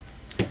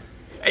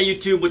Hey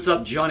YouTube, what's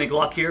up? Johnny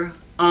Glock here.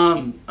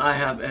 I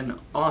have an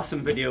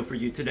awesome video for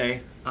you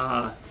today.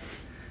 I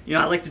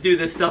like to do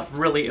this stuff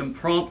really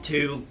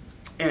impromptu,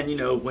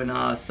 and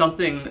when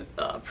something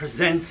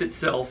presents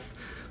itself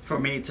for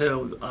me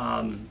to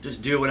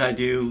just do what I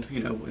do,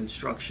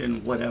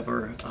 instruction,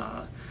 whatever.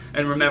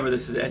 And remember,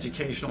 this is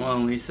educational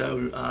only,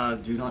 so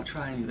do not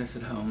try any of this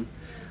at home.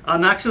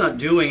 I'm actually not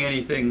doing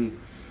anything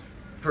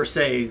per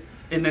se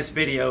in this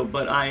video,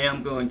 but I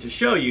am going to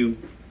show you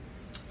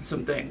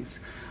some things.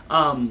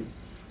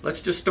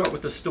 Let's just start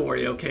with the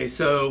story. Okay,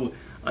 so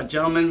a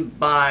gentleman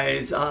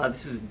buys,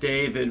 this is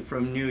David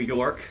from New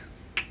York.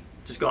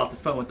 Just got off the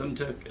phone with him.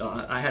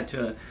 I had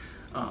to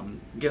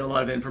get a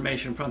lot of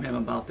information from him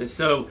about this.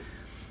 So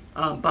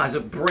buys a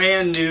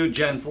brand new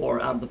Gen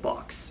 4 out of the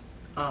box.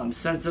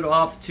 Sends it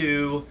off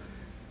to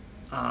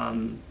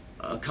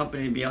a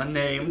company to be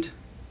unnamed.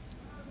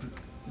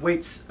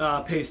 Pays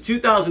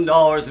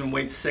 $2,000 and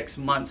waits 6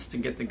 months to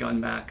get the gun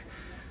back.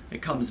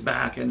 It comes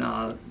back and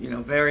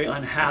very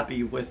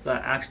unhappy with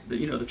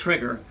the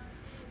trigger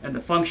and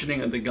the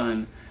functioning of the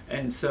gun,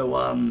 and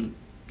so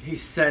he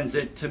sends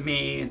it to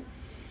me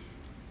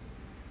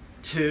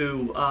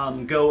to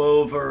go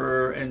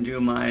over and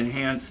do my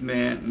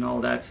enhancement and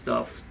all that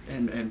stuff,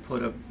 and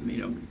put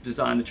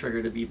design the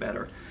trigger to be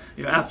better.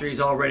 After he's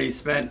already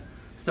spent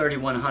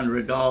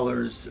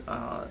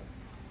 $3,100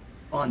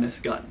 on this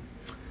gun.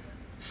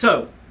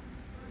 So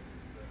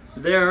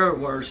there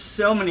were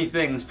so many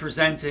things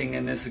presenting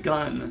in this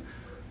gun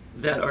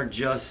that are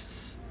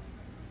just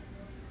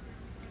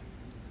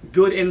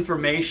good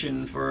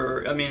information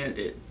for,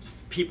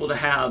 people to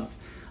have,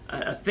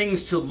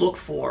 things to look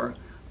for.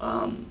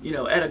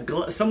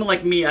 Someone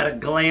like me at a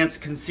glance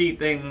can see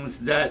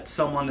things that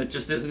someone that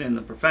just isn't in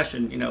the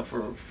profession,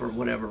 for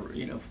whatever,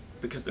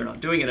 because they're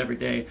not doing it every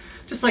day.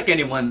 Just like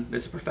anyone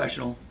that's a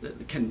professional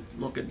that can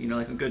look at,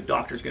 like a good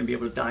doctor is going to be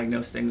able to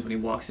diagnose things when he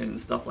walks in and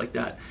stuff like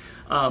that.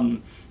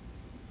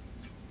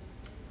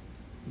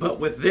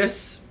 But with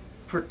this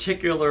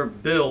particular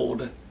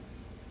build,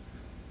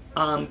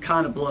 I'm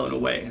kind of blown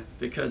away,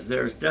 because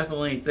there's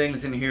definitely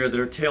things in here that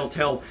are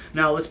telltale.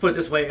 Now let's put it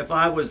this way: if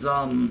I was,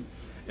 I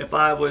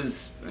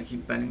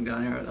keep bending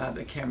down here, I have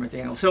the camera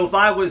down. So if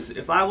I was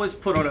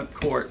put on a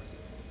court,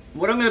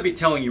 what I'm going to be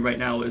telling you right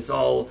now is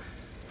all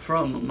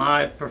from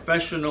my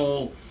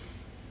professional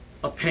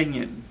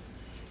opinion.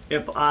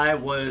 If I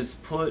was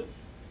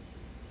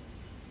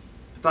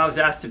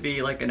asked to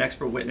be like an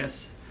expert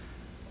witness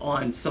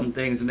on some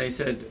things, and they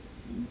said,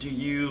 do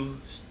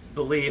you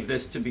believe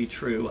this to be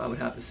true, I would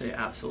have to say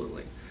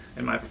absolutely.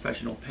 In my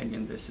professional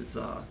opinion, this is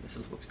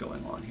what's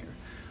going on here.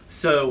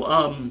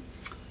 So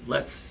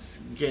let's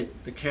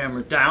get the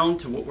camera down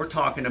to what we're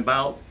talking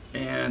about,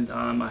 and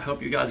I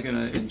hope you guys are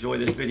going to enjoy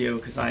this video,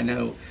 because I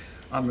know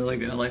I'm really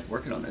going to like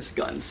working on this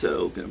gun.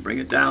 So going to bring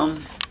it down.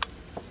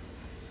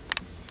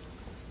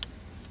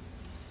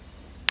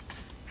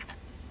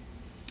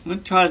 I'm going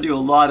to try to do a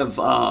lot of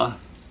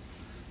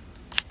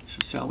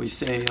shall we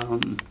say,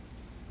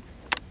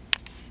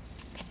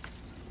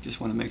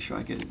 just want to make sure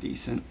I get it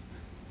decent.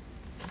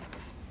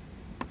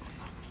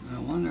 I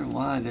wonder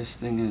why this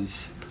thing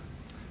is...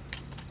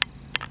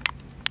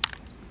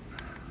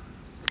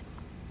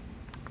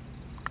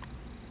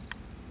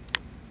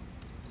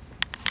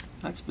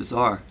 That's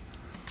bizarre.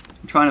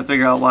 I'm trying to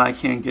figure out why I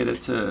can't get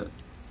it to...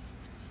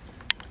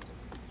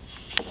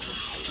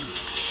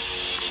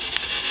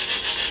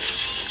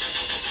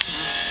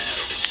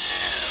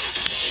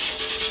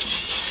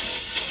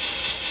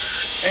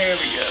 There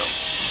we go.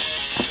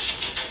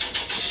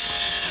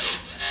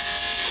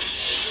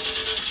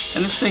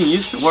 And this thing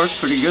used to work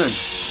pretty good.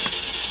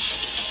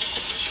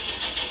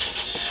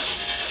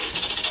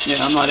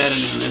 Yeah, I'm not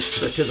editing this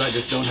because I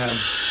just don't have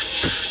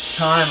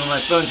time, and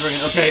my phone's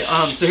ringing. Okay,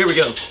 so here we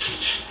go.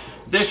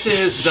 This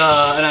is the,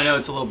 and I know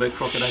it's a little bit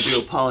crooked, I do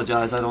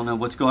apologize. I don't know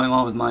what's going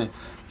on with my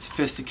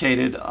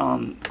sophisticated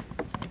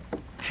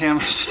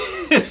camera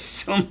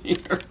system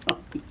here. Oh,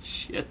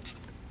 shit.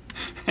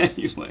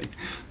 Anyway,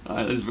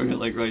 alright, let's bring it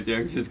like right there,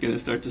 because it's going to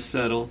start to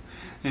settle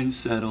and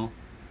settle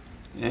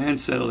and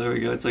settle. There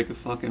we go. It's like a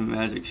fucking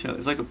magic show.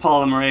 It's like a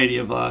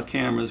polymerity of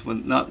cameras,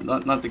 when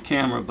not the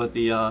camera, but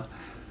the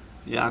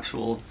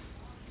actual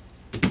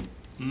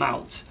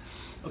mount.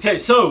 Okay,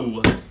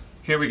 so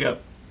here we go.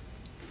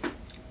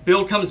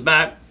 Build comes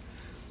back,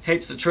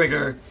 hates the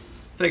trigger,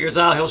 figures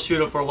out he'll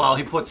shoot it for a while.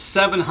 He puts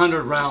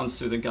 700 rounds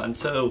through the gun.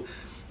 So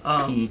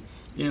the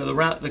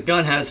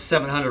gun has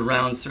 700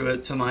 rounds through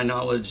it, to my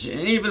knowledge,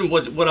 and even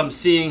what I'm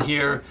seeing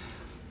here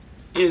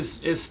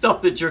is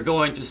stuff that you're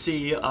going to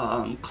see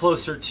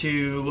closer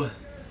to,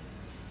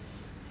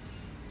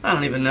 I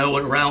don't even know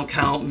what round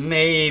count,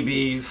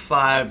 maybe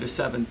 5,000 to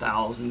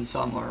 7,000,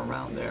 somewhere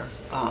around there.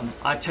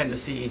 I tend to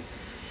see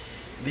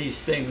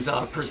these things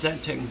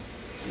presenting.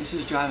 This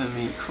is driving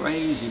me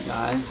crazy,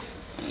 guys.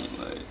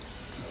 Anyway,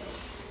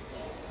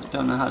 I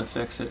don't know how to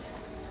fix it.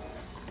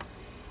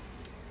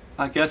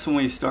 I guess when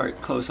we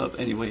start close up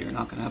anyway, you're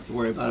not going to have to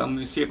worry about it. I'm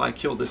going to see if I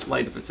kill this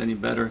light, if it's any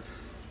better.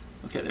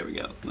 Okay, there we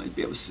go. Might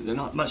be able to see, there's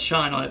not much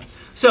shine on it.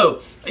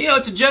 So,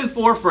 it's a Gen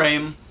 4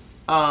 frame.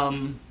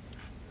 And,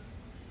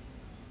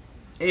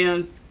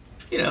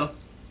 you know,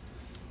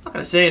 I'm not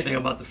going to say anything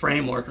about the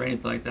framework or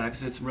anything like that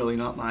because it's really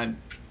not my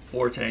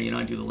forte. You know,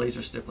 I do the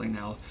laser stippling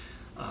now.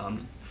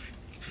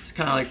 It's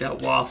kind of like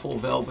that waffle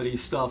velvety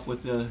stuff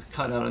with the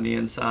cutout on the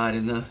inside,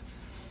 and I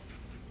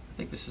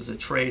think this is a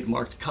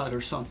trademarked cut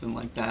or something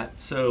like that.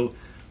 So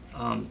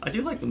I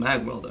do like the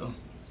mag wheel though.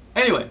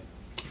 Anyway,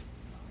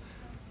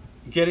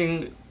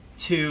 getting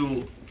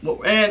to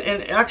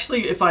and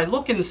actually, if I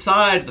look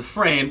inside the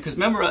frame, because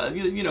remember,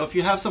 you know, if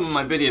you have some of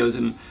my videos,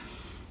 and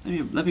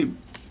let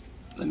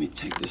me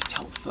take this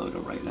telephoto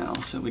right now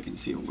so we can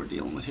see what we're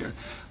dealing with here.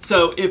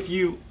 So if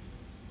you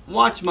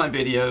watch my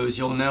videos,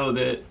 you'll know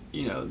that,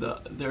 you know,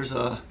 there's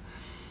a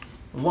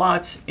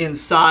lot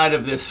inside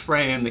of this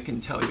frame that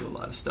can tell you a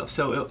lot of stuff.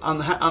 So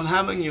I'm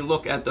having you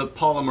look at the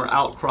polymer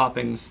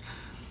outcroppings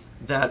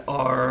that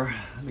are,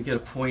 let me get a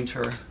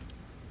pointer,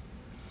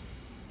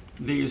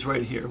 these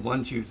right here,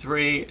 1, 2,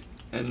 3,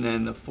 and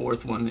then the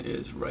fourth one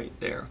is right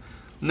there.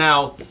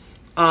 Now,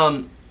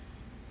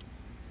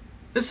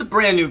 this is a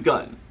brand new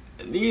gun.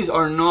 These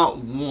are not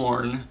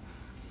worn,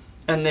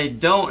 and they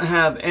don't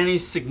have any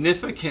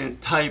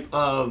significant type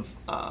of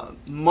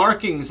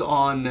markings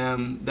on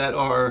them that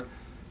are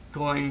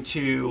going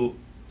to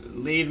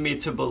lead me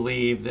to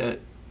believe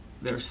that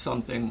there's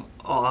something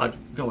odd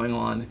going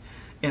on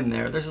in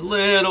there. There's a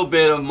little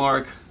bit of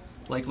marking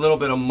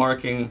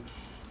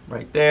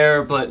right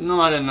there, but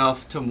not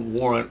enough to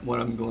warrant what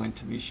I'm going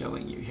to be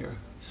showing you here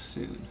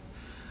soon.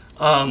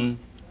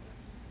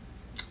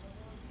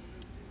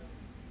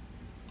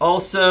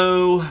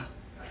 Also,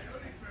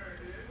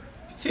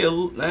 see,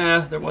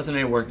 there wasn't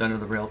any work done to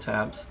the rail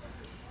tabs,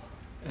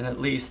 and at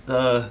least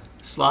the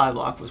slide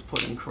lock was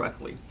put in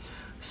correctly.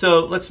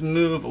 So let's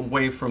move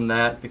away from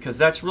that, because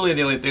that's really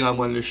the only thing I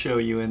wanted to show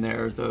you in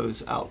there,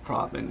 those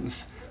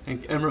outcroppings.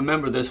 And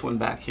remember this one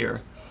back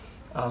here,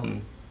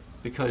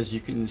 because you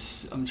can,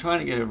 I'm trying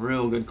to get a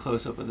real good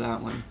close-up of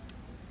that one.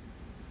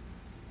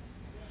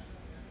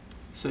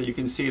 So you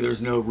can see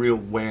there's no real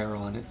wear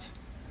on it.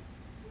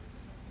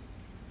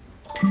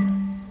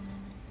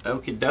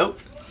 Okie doke.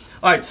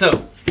 Alright,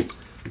 so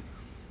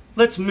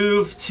let's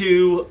move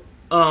to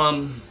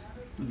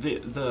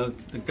the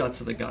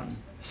guts of the gun.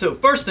 So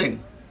first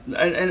thing,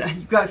 and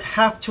you guys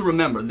have to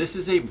remember, this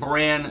is a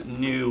brand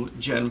new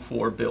Gen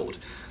 4 build.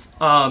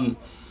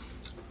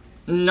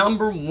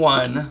 Number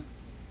one,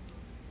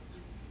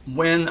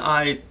 when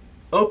I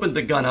opened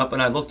the gun up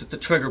and I looked at the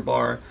trigger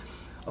bar,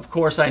 of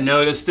course I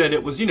noticed that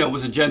it was, you know, it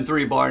was a Gen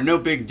 3 bar, no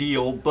big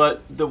deal,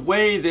 but the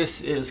way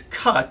this is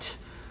cut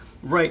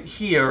right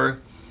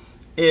here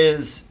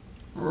is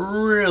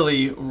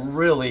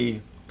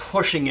really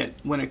pushing it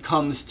when it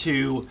comes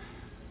to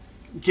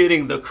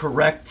getting the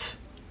correct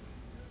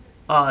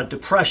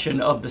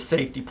depression of the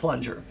safety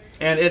plunger.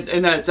 And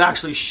it's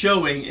actually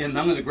showing in,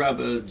 I'm going to grab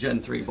a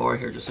Gen 3 bar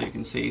here just so you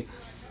can see.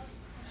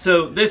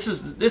 So this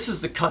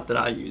is the cut that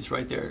I use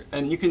right there.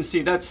 And you can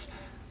see that's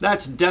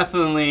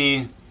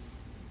definitely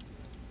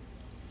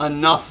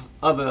enough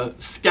of a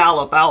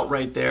scallop out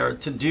right there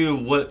to do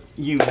what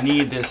you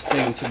need this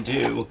thing to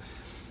do,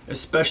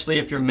 especially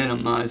if you're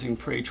minimizing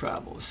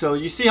pre-travel. So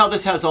you see how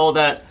this has all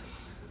that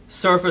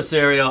surface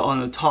area on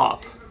the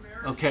top.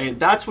 Okay,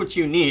 that's what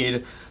you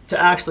need to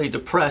actually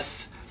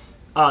depress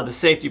the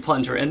safety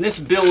plunger. And this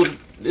build,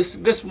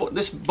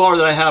 this bar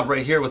that I have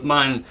right here with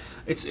mine,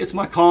 it's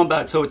my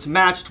combat, so it's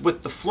matched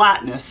with the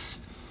flatness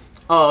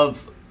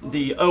of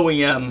the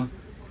OEM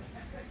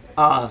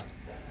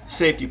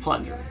safety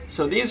plunger.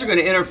 So these are going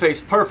to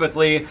interface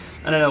perfectly,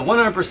 and I know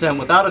 100%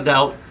 without a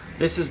doubt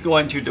this is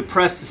going to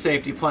depress the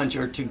safety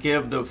plunger to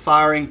give the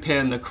firing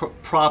pin the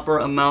proper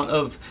amount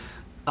of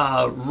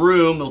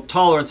room, the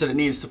tolerance that it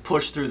needs to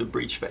push through the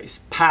breech face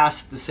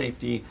past the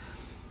safety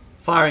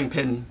firing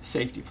pin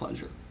safety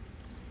plunger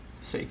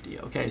safety.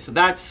 Okay, so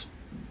that's,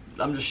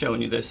 I'm just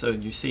showing you this so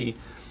you see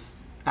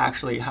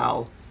actually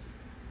how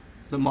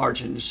the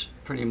margins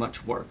pretty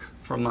much work,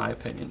 from my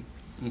opinion.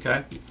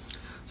 Okay,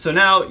 so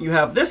now you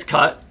have this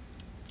cut,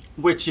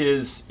 which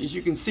is, as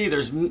you can see,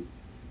 there's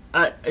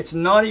it's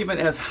not even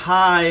as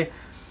high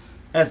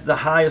as the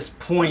highest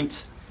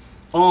point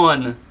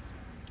on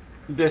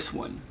this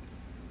one.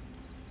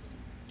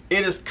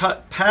 It is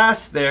cut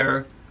past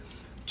there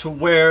to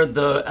where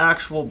the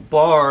actual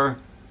bar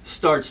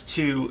starts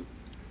to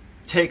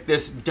take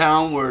this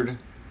downward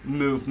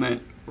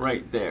movement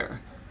right there.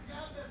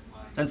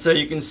 And so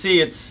you can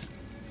see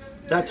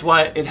that's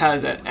why it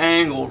has that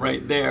angle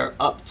right there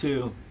up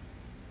to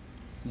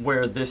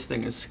where this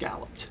thing is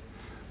scalloped.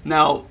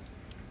 Now,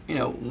 you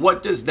know,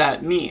 what does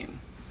that mean?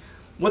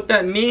 What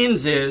that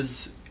means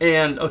is,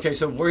 and okay,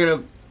 so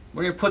we're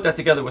gonna put that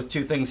together with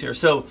two things here.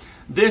 So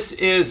this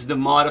is the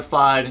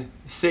modified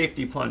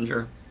safety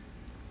plunger.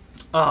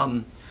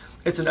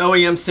 It's an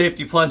OEM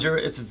safety plunger.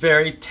 It's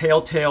very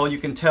telltale. You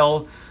can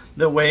tell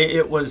the way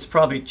it was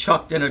probably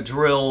chucked in a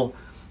drill,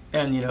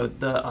 and you know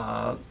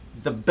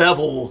the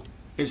bevel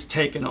is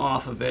taken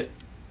off of it,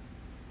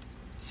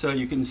 so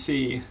you can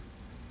see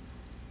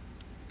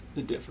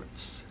the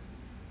difference.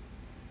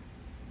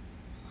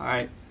 All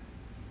right,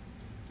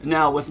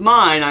 Now with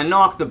mine, I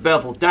knocked the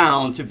bevel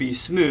down to be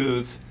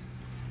smooth.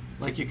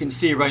 Like you can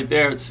see right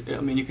there,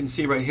 you can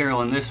see right here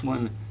on this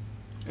one,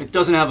 it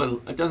doesn't have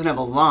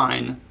a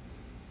line.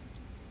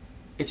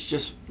 It's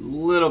just a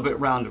little bit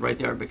rounded right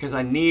there because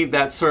I need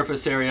that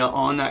surface area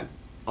on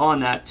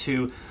that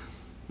to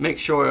make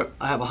sure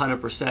I have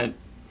 100%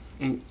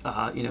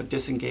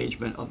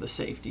 disengagement of the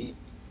safety.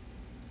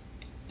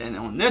 And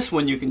on this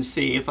one, you can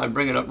see if I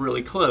bring it up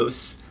really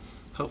close,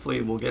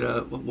 hopefully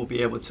we'll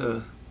be able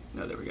to.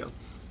 No, there we go.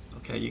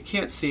 Okay, you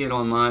can't see it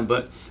on mine,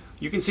 but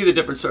you can see the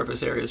different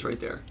surface areas right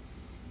there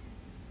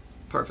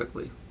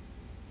perfectly.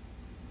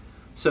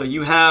 So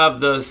you have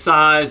the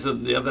size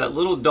of that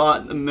little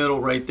dot in the middle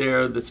right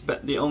there. That's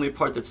the only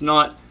part that's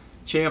not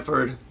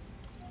chamfered.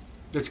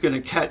 That's going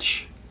to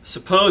catch,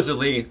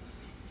 supposedly,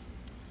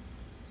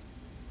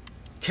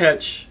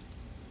 catch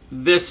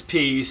this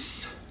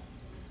piece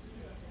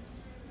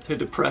to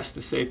depress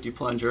the safety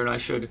plunger, and I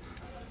should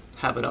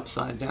have it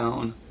upside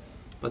down.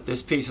 But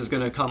this piece is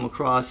going to come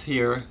across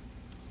here,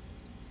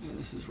 and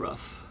this is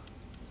rough.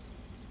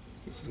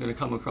 This is going to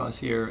come across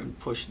here and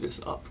push this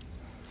up.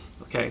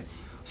 Okay,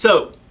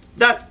 so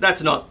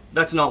that's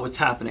not what's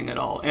happening at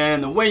all.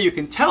 And the way you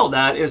can tell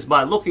that is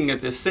by looking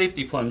at this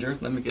safety plunger.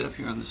 Let me get up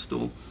here on the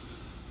stool.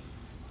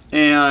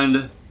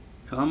 And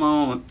come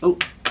on. Oh,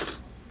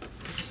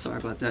 sorry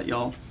about that,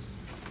 y'all.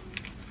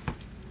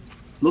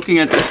 Looking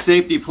at the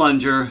safety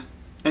plunger,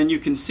 and you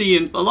can see,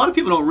 and a lot of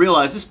people don't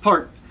realize this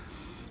part,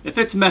 if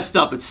it's messed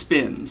up, it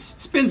spins.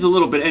 It spins a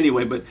little bit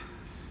anyway, but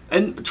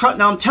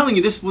now I'm telling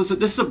you, this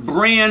is a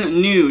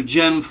brand new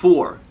Gen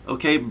 4,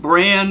 okay?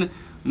 Brand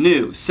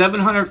new.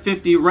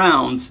 750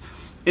 rounds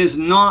is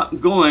not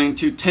going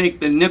to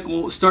take the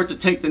nickel, start to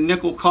take the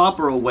nickel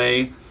copper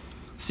away.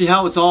 See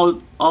how it's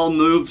all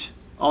moved,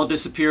 all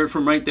disappeared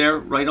from right there,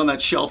 right on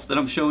that shelf that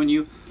I'm showing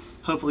you?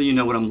 Hopefully you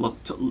know what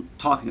I'm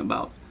talking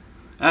about.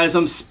 As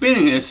I'm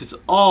spinning this, it's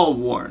all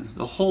worn.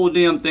 The whole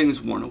damn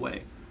thing's worn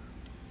away.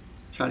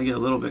 Try to get a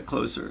little bit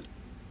closer.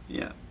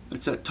 Yeah,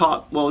 it's at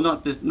top. Well,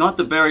 not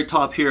the very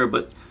top here,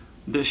 but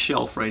this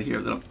shelf right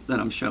here that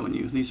I'm showing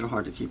you. These are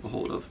hard to keep a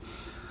hold of.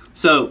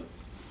 So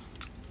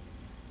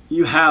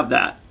you have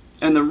that,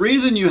 and the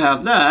reason you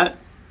have that,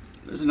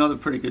 there's another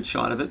pretty good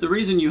shot of it. The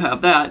reason you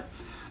have that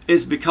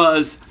is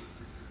because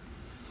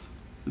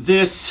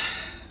this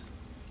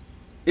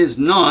is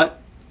not.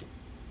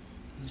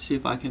 Let me see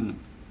if I can.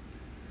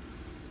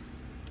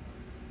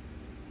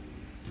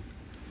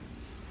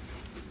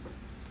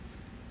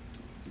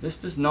 This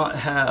does not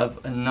have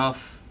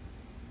enough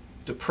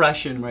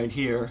depression right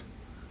here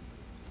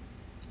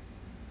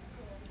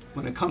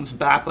when it comes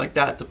back like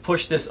that to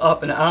push this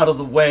up and out of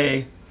the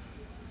way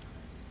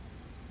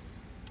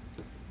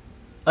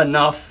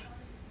enough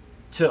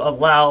to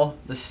allow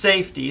the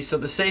safety. So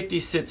the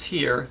safety sits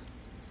here,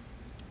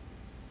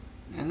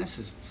 and this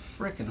is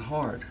freaking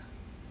hard.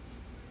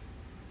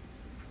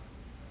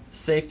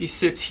 Safety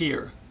sits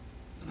here.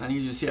 I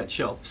need you to see that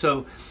shelf.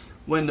 So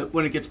when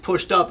it gets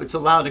pushed up, it's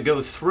allowed to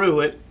go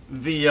through it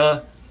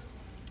via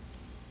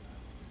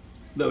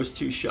those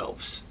two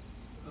shelves.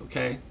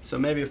 Okay, so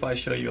maybe if I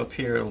show you up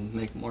here, it'll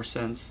make more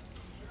sense.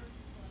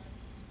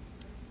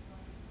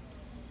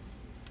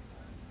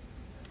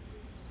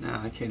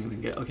 Nah, I can't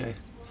even get, okay.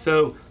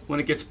 So when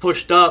it gets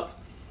pushed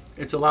up,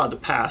 it's allowed to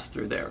pass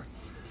through there.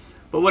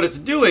 But what it's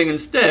doing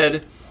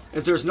instead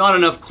is there's not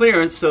enough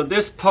clearance, so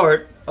this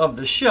part of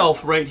the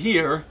shelf right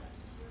here,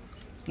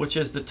 which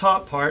is the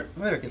top part, I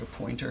better get a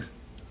pointer.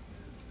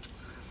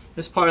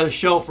 This part of the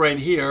shelf right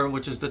here,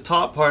 which is the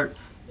top part,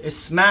 is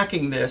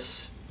smacking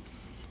this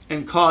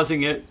and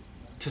causing it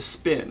to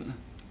spin.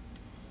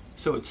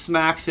 So it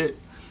smacks it.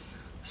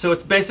 So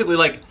it's basically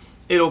like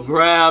it'll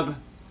grab,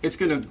 it's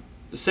going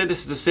to, say this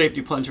is the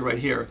safety plunger right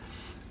here.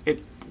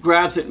 It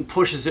grabs it and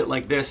pushes it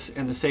like this,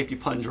 and the safety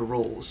plunger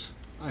rolls.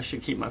 I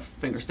should keep my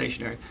finger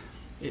stationary.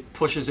 It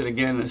pushes it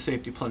again, and the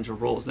safety plunger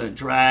rolls. Then it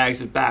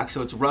drags it back,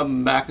 so it's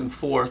rubbing back and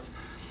forth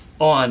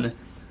on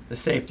the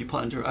safety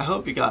plunger. I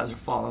hope you guys are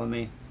following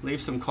me.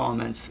 Leave some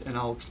comments, and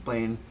I'll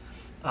explain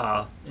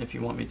if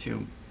you want me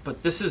to.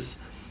 But this is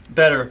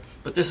better,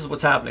 but this is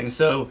what's happening.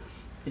 So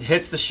it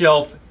hits the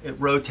shelf, it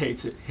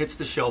rotates it. Hits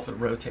the shelf, it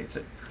rotates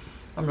it.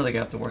 I'm really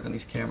gonna have to work on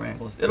these camera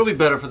angles. It'll be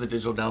better for the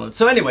digital download.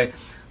 So anyway,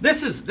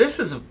 this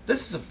is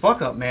a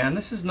fuck up, man.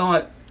 This is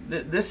not.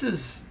 This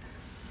is.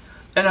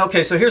 And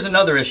okay, so here's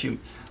another issue.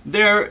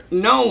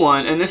 No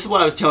one, and this is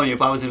what I was telling you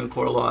if I was in a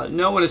court of law,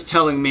 no one is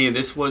telling me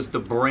this was the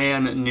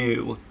brand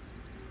new,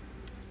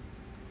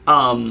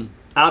 out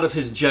of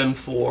his Gen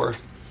 4,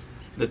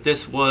 that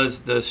this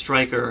was the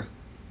striker,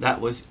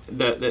 that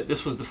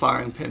this was the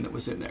firing pin that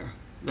was in there.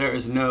 There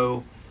is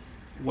no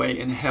way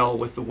in hell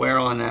with the wear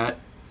on that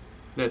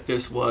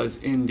this was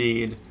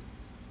indeed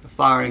a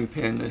firing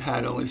pin that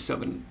had only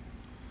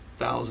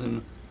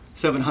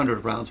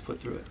 7,700 rounds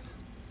put through it.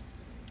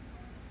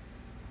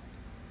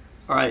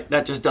 All right,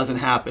 that just doesn't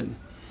happen.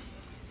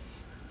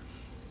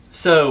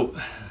 So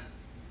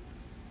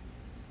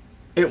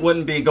it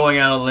wouldn't be going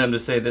out on a limb to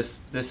say this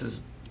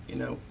is, you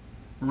know,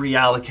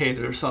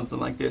 reallocated or something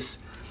like this.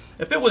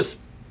 If it was,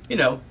 you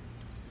know,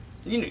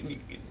 you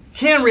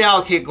can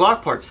reallocate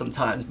Glock parts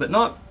sometimes, but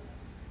not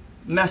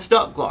messed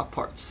up Glock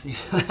parts.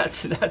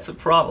 That's a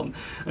problem.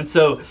 And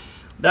so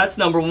that's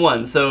number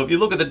one. So if you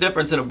look at the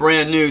difference in a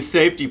brand new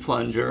safety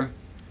plunger,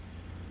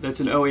 that's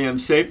an OEM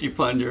safety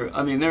plunger,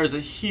 I mean, there's a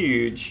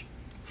huge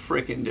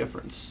freaking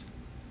difference.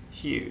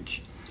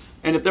 Huge.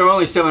 And if there were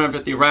only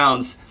 750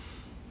 rounds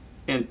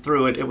and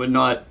through it, it would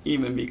not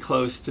even be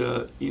close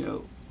to, you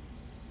know,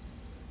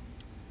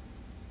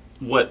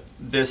 what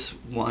this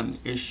one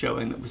is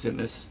showing that was in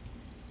this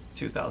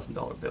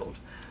 $2,000 build.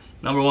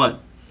 Number one.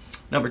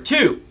 Number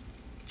two,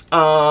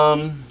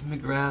 let me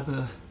grab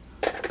a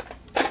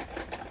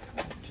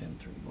Gen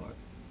 3 bar.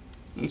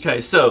 Okay,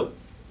 so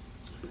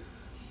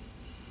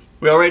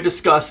we already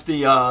discussed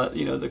the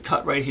you know, the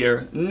cut right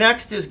here.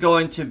 Next is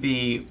going to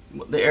be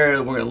the area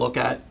that we're going to look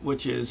at,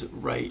 which is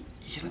right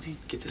here. Let me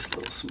get this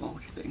little small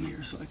thing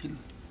here so I can.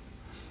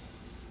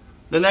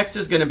 The next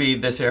is going to be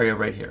this area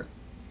right here.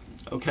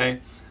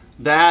 Okay.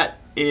 That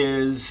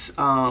is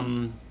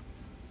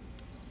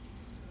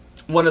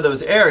one of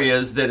those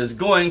areas that is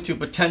going to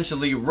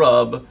potentially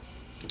rub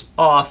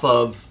off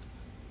of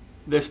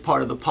this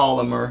part of the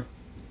polymer,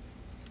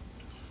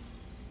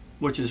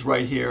 which is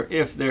right here.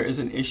 If there is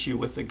an issue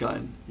with the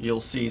gun,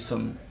 you'll see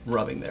some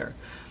rubbing there.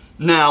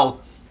 Now,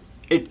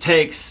 it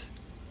takes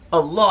a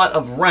lot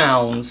of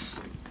rounds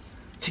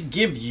to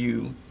give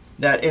you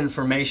that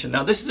information.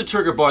 Now, this is the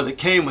trigger bar that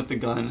came with the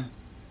gun,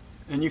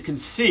 and you can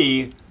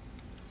see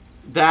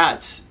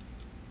that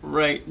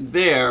right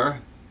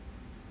there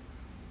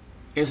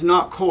is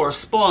not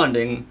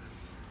corresponding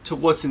to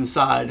what's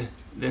inside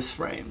this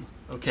frame.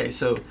 Okay,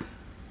 so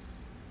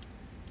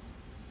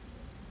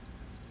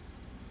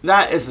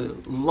that is a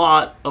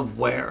lot of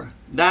wear.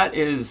 That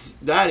is,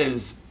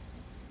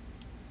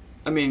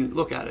 I mean,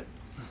 look at it.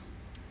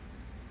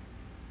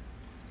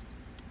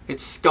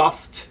 It's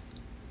scuffed,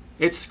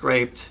 it's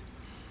scraped,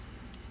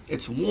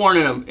 it's worn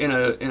in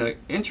a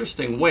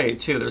interesting way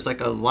too. There's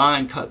like a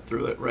line cut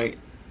through it right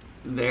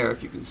there,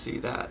 if you can see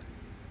that.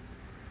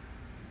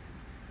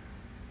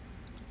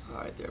 All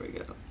right, there we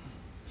go.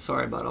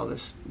 Sorry about all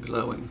this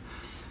glowing.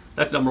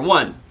 That's number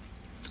one.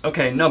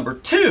 Okay, number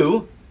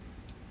two.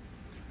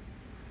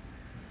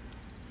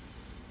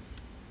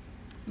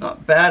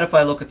 Not bad if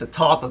I look at the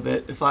top of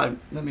it.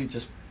 Let me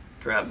just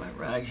grab my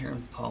rag here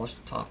and polish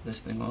the top of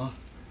this thing off.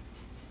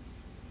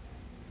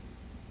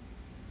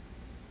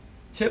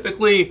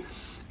 Typically,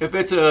 if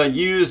it's a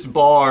used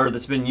bar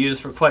that's been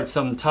used for quite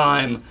some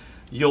time,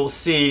 you'll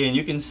see, and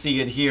you can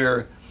see it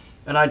here,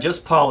 and I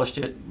just polished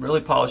it, really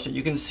polished it.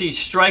 You can see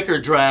striker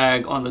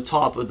drag on the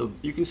top of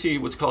you can see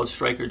what's called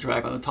striker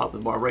drag on the top of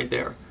the bar right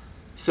there.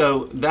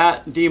 So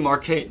that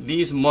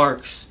these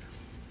marks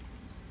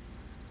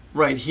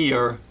right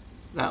here,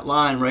 that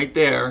line right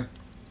there,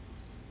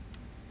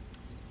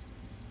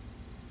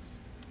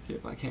 see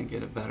if I can't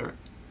get it better.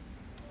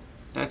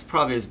 That's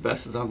probably as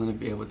best as I'm going to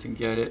be able to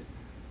get it.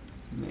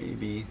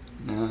 Maybe,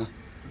 nah,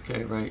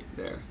 okay, right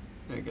there,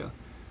 there you go.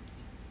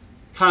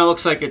 Kind of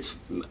looks like it's,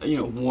 you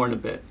know, worn a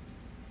bit.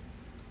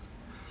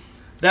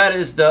 That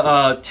is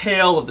the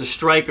tail of the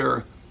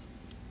striker.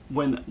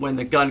 When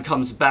the gun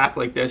comes back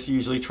like this,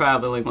 usually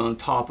traveling on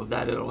top of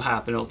that, it'll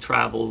happen. It'll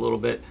travel a little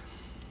bit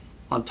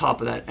on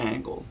top of that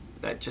angle.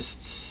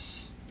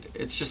 It's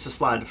just a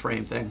slide to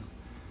frame thing,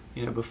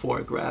 you know, before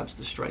it grabs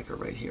the striker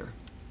right here.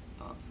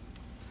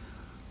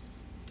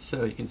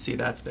 So you can see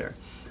that's there.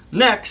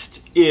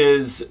 Next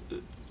is,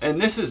 and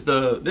this is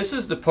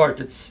the part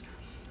that's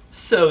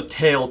so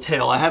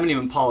telltale. I haven't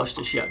even polished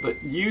this yet,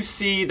 but you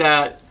see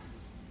that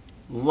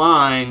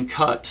line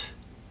cut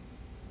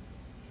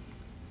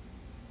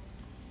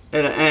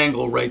at an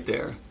angle right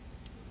there.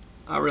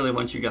 I really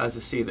want you guys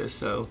to see this.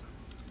 So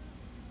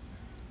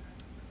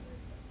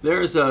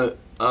there's a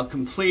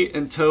complete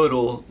and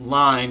total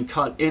line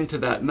cut into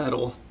that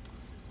metal.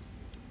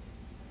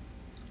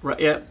 Right,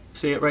 yep,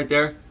 see it right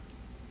there?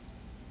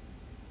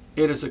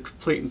 It is a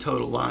complete and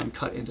total line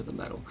cut into the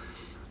metal.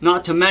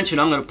 Not to mention,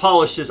 I'm going to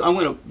polish this. I'm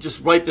going to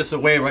just wipe this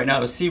away right now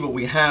to see what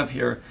we have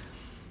here,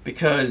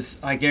 because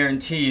I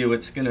guarantee you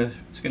it's going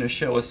to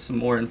show us some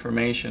more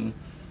information.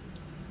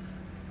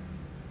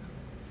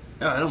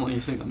 I don't want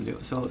you to think I'm doing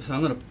it. So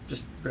I'm going to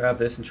just grab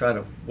this and try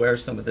to wear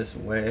some of this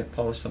away,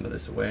 polish some of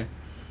this away.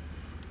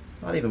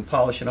 Not even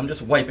polish it. I'm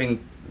just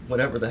wiping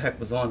whatever the heck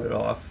was on it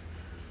off.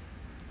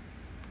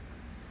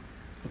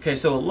 Okay,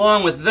 so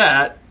along with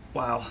that,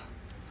 wow.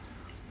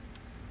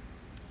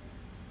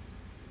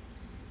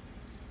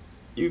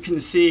 You can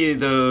see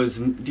those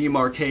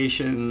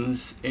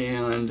demarcations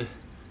and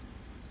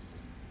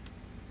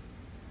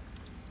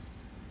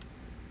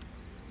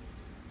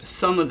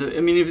some of the,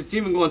 I mean, if it's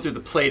even going through the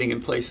plating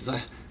in places,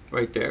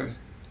 right there.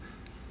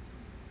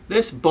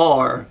 This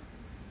bar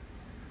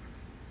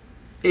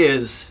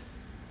is,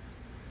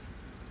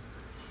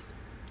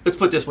 let's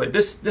put it this way,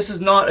 this is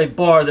not a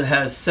bar that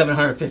has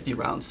 750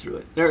 rounds through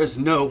it. There is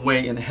no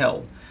way in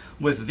hell.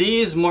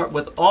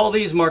 With all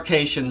these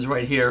marcations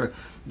right here,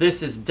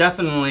 this is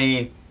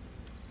definitely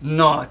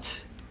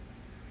not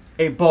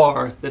a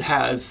bar that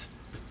has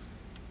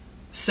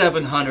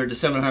 700 to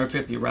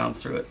 750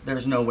 rounds through it.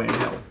 There's no way in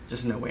hell.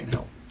 Just no way in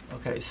hell.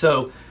 Okay,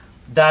 so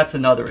that's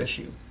another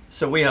issue.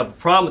 So we have a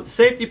problem with the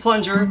safety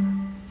plunger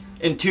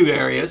in two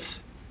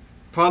areas.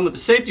 Problem with the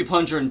safety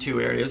plunger in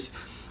two areas.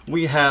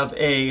 We have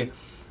a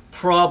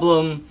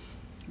problem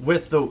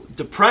with the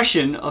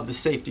depression of the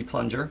safety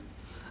plunger,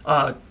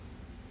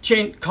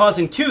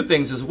 causing two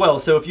things as well.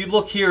 So if you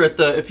look here at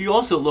if you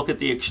also look at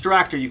the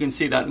extractor, you can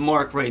see that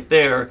mark right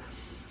there.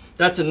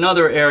 That's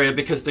another area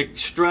because the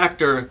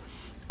extractor,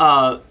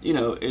 you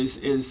know,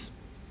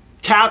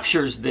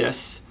 captures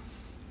this.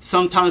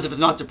 Sometimes if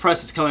it's not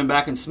depressed, it's coming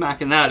back and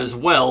smacking that as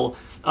well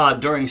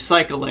during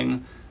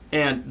cycling,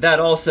 and that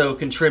also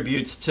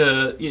contributes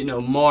to, you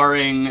know,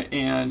 marring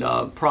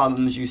and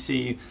problems you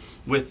see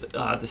with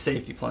the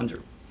safety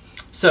plunger.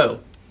 So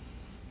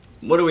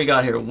what do we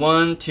got here?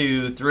 1,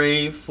 2,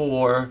 3,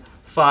 4,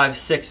 5,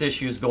 6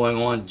 issues going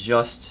on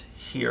just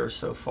here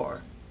so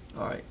far.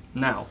 All right,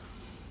 now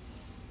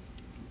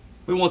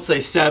we won't say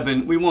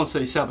 7. We won't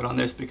say 7 on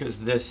this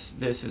because this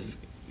is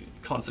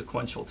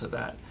consequential to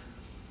that.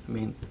 I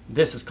mean,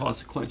 this is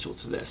consequential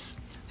to this.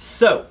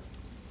 So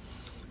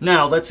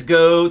now let's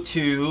go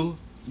to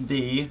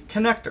the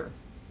connector.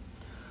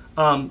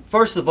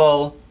 First of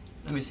all,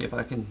 let me see if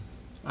I can.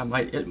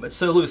 It's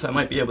so loose I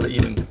might be able to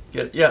even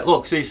get it. Yeah,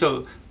 look, see,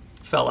 so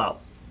fell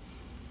out.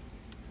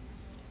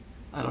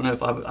 I don't know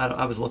if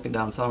I was looking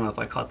down, so I don't know if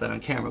I caught that on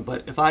camera,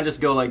 but if I just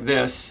go like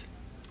this,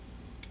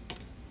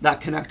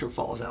 that connector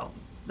falls out.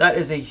 That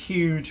is a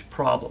huge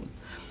problem.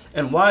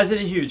 And why is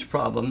it a huge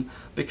problem?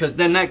 Because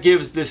then that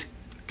gives this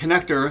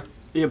connector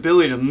the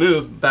ability to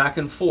move back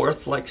and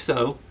forth like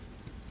so,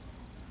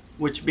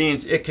 which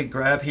means it can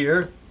grab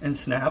here and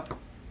snap.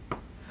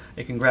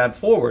 It can grab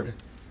forward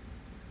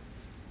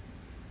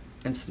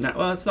and snap.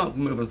 Well, it's not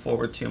moving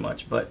forward too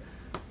much, but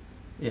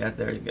yeah,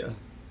 there you go.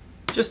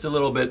 Just a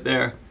little bit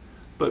there.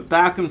 But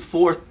back and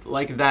forth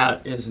like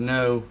that is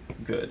no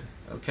good.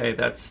 Okay,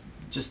 that's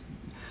just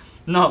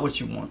not what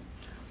you want.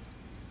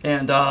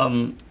 And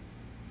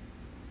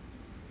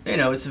you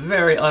know, it's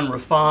very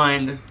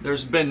unrefined.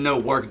 There's been no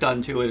work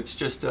done to it. It's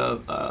just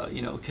a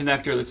you know,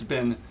 connector that's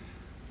been.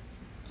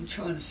 I'm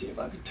trying to see if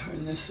I could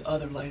turn this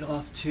other light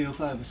off too,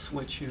 if I have a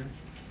switch here.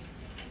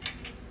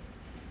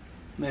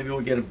 Maybe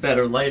we'll get a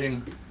better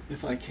lighting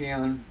if I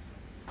can.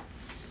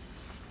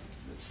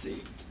 Let's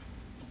see.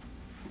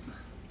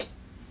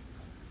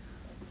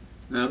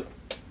 Nope.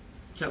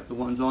 Kept the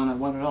ones on. I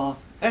want it off.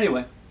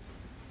 Anyway,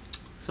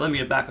 so let me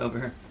get back over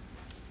here.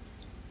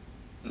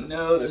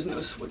 No, there's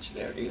no switch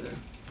there either.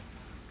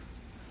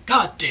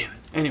 God damn it.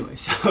 Anyway,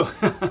 so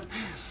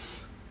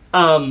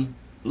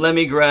let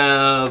me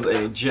grab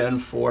a Gen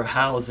 4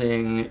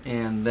 housing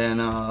and then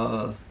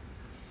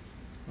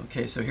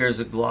okay, so here's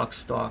a Glock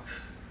stock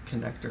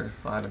connector,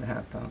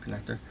 5.5 pound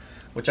connector,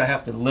 which I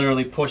have to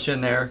literally push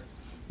in there.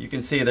 You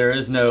can see there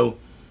is no,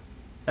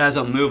 as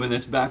I'm moving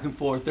this back and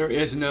forth, there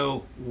is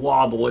no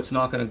wobble. It's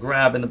not going to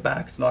grab in the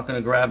back. It's not going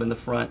to grab in the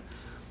front.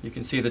 You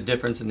can see the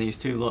difference in these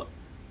two. Look.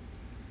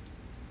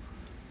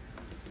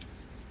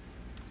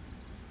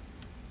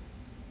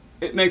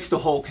 It makes the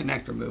whole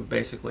connector move,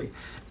 basically.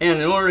 And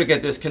in order to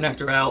get this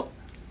connector out,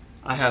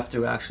 I have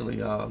to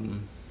actually,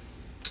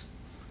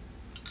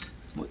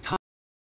 what time?